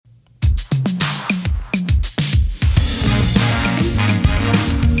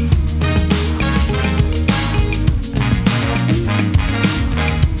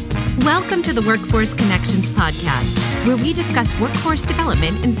to the Workforce Connections podcast, where we discuss workforce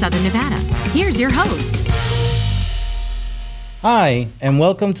development in Southern Nevada. Here's your host. Hi, and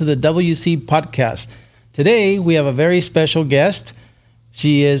welcome to the WC podcast. Today, we have a very special guest.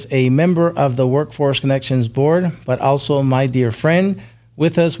 She is a member of the Workforce Connections Board, but also my dear friend.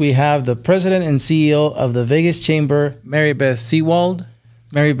 With us, we have the president and CEO of the Vegas Chamber, Mary Beth Seawald.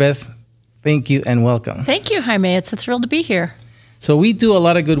 Mary Beth, thank you and welcome. Thank you, Jaime. It's a thrill to be here. So we do a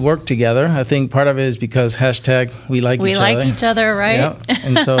lot of good work together. I think part of it is because hashtag we like each other. We like each other, right? Yeah.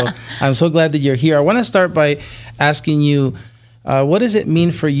 And so I'm so glad that you're here. I want to start by asking you, what does it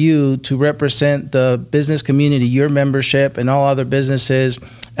mean for you to represent the business community, your membership, and all other businesses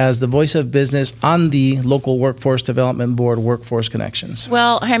as the voice of business on the local Workforce Development Board, Workforce Connections?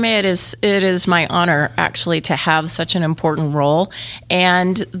 Well, Jaime, it is my honor actually to have such an important role,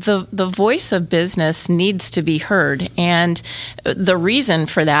 and the voice of business needs to be heard. And the reason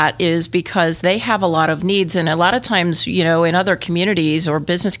for that is because they have a lot of needs, and a lot of times, you know, in other communities or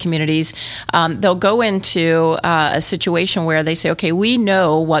business communities, they'll go into a situation where they say, okay, we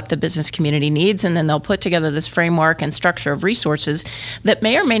know what the business community needs, and then they'll put together this framework and structure of resources that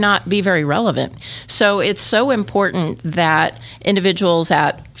may or may not be very relevant. So it's so important that individuals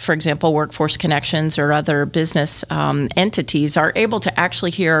at, for example, Workforce Connections or other business entities are able to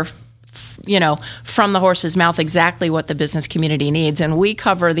actually hear, you know, from the horse's mouth exactly what the business community needs. And we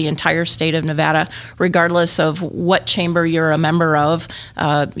cover the entire state of Nevada, regardless of what chamber you're a member of.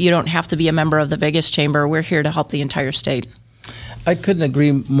 You don't have to be a member of the Vegas Chamber. We're here to help the entire state. I couldn't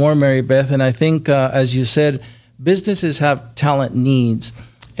agree more, Mary Beth. And I think, as you said, businesses have talent needs.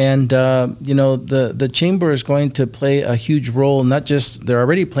 And, you know, the chamber is going to play a huge role, not just they're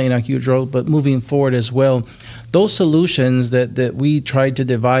already playing a huge role, but moving forward as well. Those solutions that we try to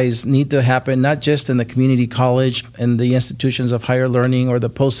devise need to happen not just in the community college and the institutions of higher learning or the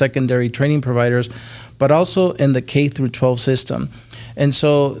post-secondary training providers, but also in the K through 12 system. And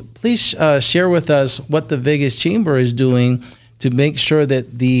so please share with us what the Vegas Chamber is doing to make sure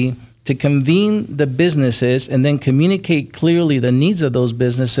that to convene the businesses and then communicate clearly the needs of those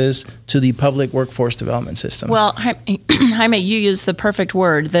businesses to the public workforce development system. Well, Jaime, you used the perfect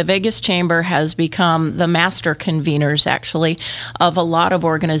word. The Vegas Chamber has become the master conveners, actually, of a lot of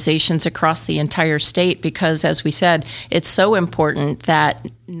organizations across the entire state because, as we said, it's so important that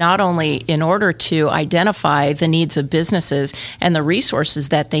not only in order to identify the needs of businesses and the resources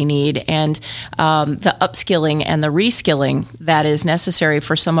that they need and the upskilling and the reskilling that is necessary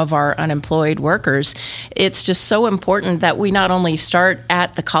for some of our unemployed workers, it's just so important that we not only start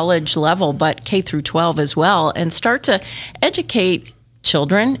at the college level, but K through 12 as well, and start to educate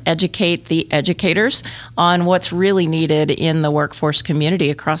children, educate the educators on what's really needed in the workforce community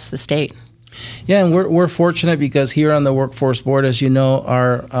across the state. Yeah, and we're fortunate because here on the Workforce Board, as you know,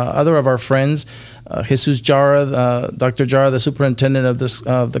 our other of our friends, Jesus Jara, Dr. Jara, the superintendent of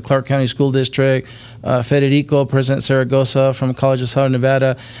the Clark County School District, Federico, President Zaragoza from College of Southern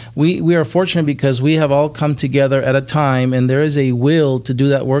Nevada. We are fortunate because we have all come together at a time, and there is a will to do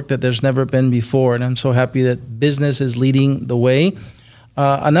that work that there's never been before. And I'm so happy that business is leading the way.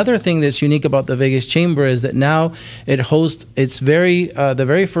 Another thing that's unique about the Vegas Chamber is that now it hosts the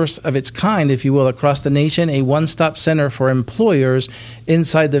very first of its kind, if you will, across the nation, a one-stop center for employers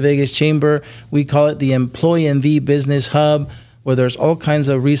inside the Vegas Chamber. We call it the Employee NV Business Hub, where there's all kinds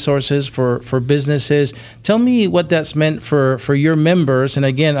of resources for businesses. Tell me what that's meant for your members. And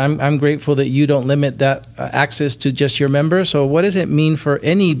again, I'm grateful that you don't limit that access to just your members. So what does it mean for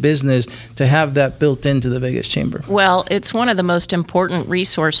any business to have that built into the Vegas Chamber? Well, it's one of the most important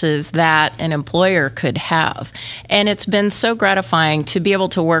resources that an employer could have. And it's been so gratifying to be able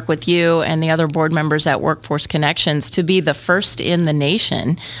to work with you and the other board members at Workforce Connections to be the first in the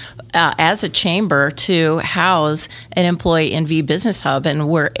nation as a chamber to house an employee NV business hub, and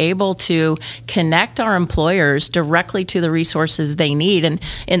we're able to connect our employers directly to the resources they need, and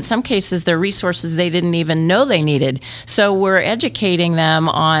in some cases they're resources they didn't even know they needed. So we're educating them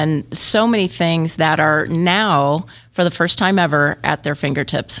on so many things that are now, for the first time ever, at their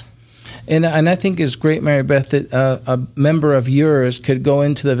fingertips. And I think it's great, Mary Beth, that a member of yours could go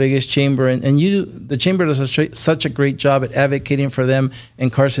into the Vegas Chamber, and the Chamber does such a great job at advocating for them in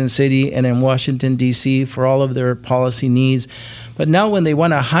Carson City and in Washington, D.C. for all of their policy needs. But now when they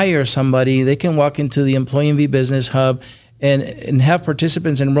want to hire somebody, they can walk into the Employee NV Business Hub and have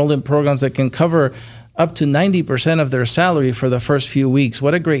participants enrolled in programs that can cover up to 90% of their salary for the first few weeks.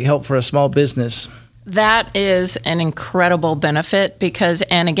 What a great help for a small business. That is an incredible benefit because,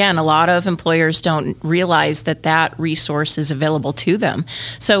 and again, a lot of employers don't realize that that resource is available to them.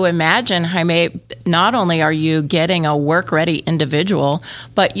 So imagine, Jaime, not only are you getting a work-ready individual,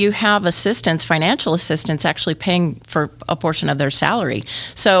 but you have assistance, financial assistance, actually paying for a portion of their salary.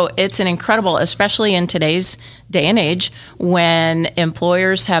 So it's an incredible, especially in today's day and age when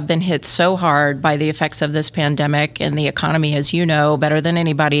employers have been hit so hard by the effects of this pandemic and the economy, as you know better than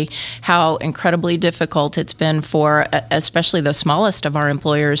anybody, how incredibly difficult it's been for especially the smallest of our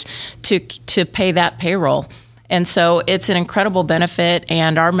employers to pay that payroll. And so it's an incredible benefit,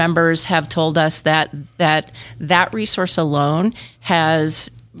 and our members have told us that resource alone has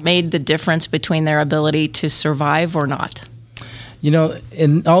made the difference between their ability to survive or not. You know,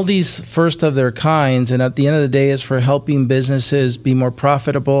 in all these first of their kinds, and at the end of the day, is for helping businesses be more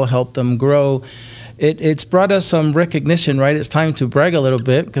profitable, help them grow. It's brought us some recognition, right? It's time to brag a little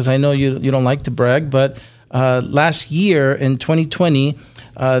bit because I know you don't like to brag, but last year in 2020,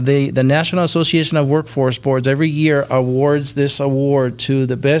 the National Association of Workforce Boards every year awards this award to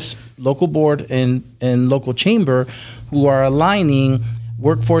the best local board and local chamber who are aligning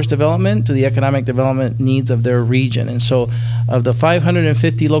workforce development to the economic development needs of their region. And so of the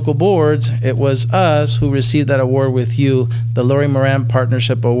 550 local boards, it was us who received that award with you, the Lori Moran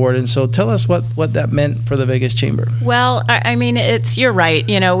Partnership Award. And so tell us what that meant for the Vegas Chamber. Well, I mean, you're right.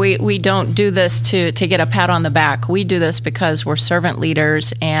 You know, we don't do this to get a pat on the back. We do this because we're servant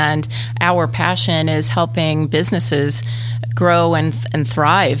leaders, and our passion is helping businesses grow and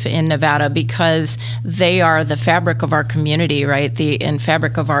thrive in Nevada because they are the fabric of our community, right? And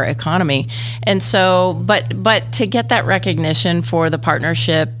fabric of our economy. And so, but to get that recognition for the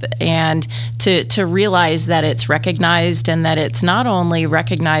partnership and to realize that it's recognized and that it's not only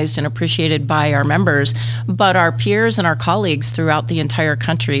recognized and appreciated by our members, but our peers and our colleagues throughout the entire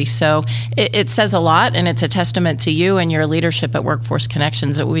country. So it says a lot, and it's a testament to you and your leadership at Workforce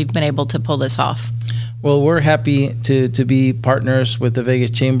Connections that we've been able to pull this off. Well, we're happy to be partners with the Vegas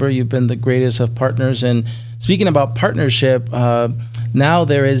Chamber. You've been the greatest of partners. And speaking about partnership, now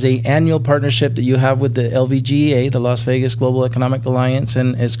there is an annual partnership that you have with the LVGEA, the Las Vegas Global Economic Alliance,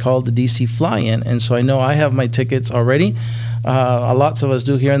 and it's called the DC Fly-In. And so I know I have my tickets already. Lots of us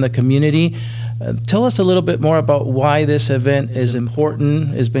do here in the community. Tell us a little bit more about why this event is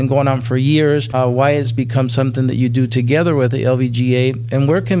important. It's been going on for years. Why it's become something that you do together with the LVGEA, and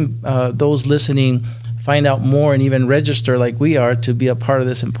where can those listening find out more and even register like we are to be a part of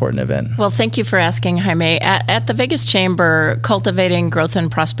this important event? Well, thank you for asking, Jaime. At the Vegas Chamber, cultivating growth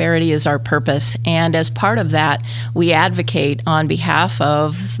and prosperity is our purpose. And as part of that, we advocate on behalf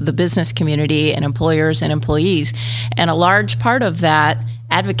of the business community and employers and employees. And a large part of that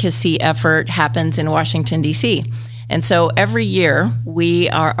advocacy effort happens in Washington, D.C. And so every year we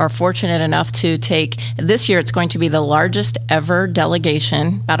are fortunate enough to take, this year it's going to be the largest ever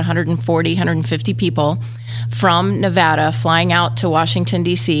delegation, about 140, 150 people from Nevada flying out to Washington,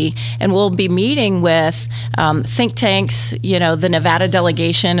 D.C., and we'll be meeting with think tanks. You know, the Nevada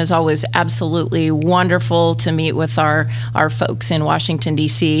delegation is always absolutely wonderful to meet with our folks in Washington,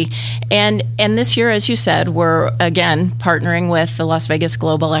 D.C. And this year, as you said, we're again partnering with the Las Vegas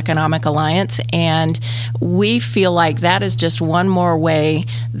Global Economic Alliance, and we feel like that is just one more way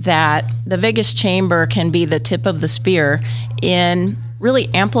that the Vegas Chamber can be the tip of the spear in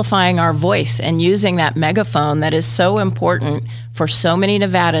really amplifying our voice and using that megaphone that is so important for so many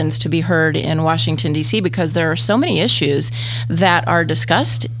Nevadans to be heard in Washington, D.C., because there are so many issues that are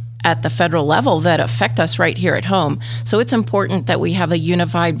discussed at the federal level that affect us right here at home. So it's important that we have a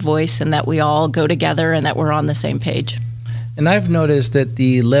unified voice and that we all go together and that we're on the same page. And I've noticed that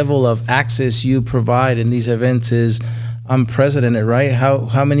the level of access you provide in these events is unprecedented, right?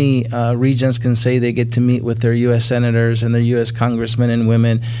 How many regions can say they get to meet with their U.S. senators and their U.S. congressmen and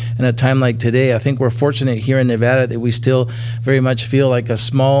women in a time like today? I think we're fortunate here in Nevada that we still very much feel like a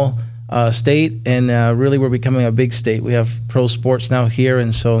small state, and really we're becoming a big state. We have pro sports now here,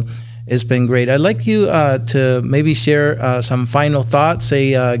 and so it's been great. I'd like you to maybe share some final thoughts,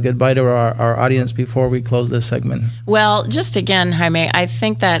 say goodbye to our audience before we close this segment. Well, just again, Jaime, I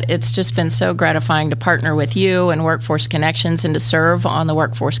think that it's just been so gratifying to partner with you and Workforce Connections and to serve on the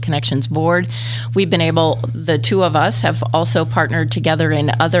Workforce Connections board. We've been able, the two of us have also partnered together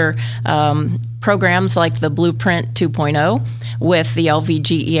in other programs like the Blueprint 2.0 with the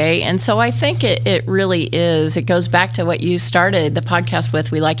LVGEA. And so I think it really is, it goes back to what you started the podcast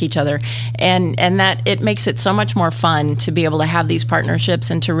with, we like each other, and that it makes it so much more fun to be able to have these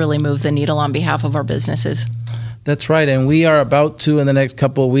partnerships and to really move the needle on behalf of our businesses. That's right, and we are about to, in the next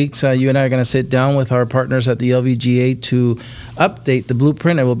couple of weeks, you and I are going to sit down with our partners at the LVGA to update the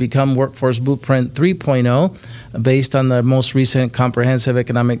blueprint. It will become Workforce Blueprint 3.0, based on the most recent comprehensive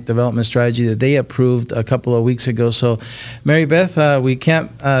economic development strategy that they approved a couple of weeks ago. So, Mary Beth, we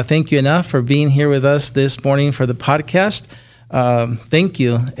can't thank you enough for being here with us this morning for the podcast. Thank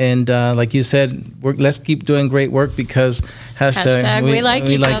you. And like you said, let's keep doing great work because hashtag we like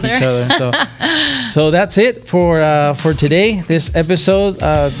each other. So that's it for today, this episode.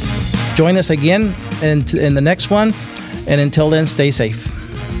 Join us again in the next one. And until then, stay safe.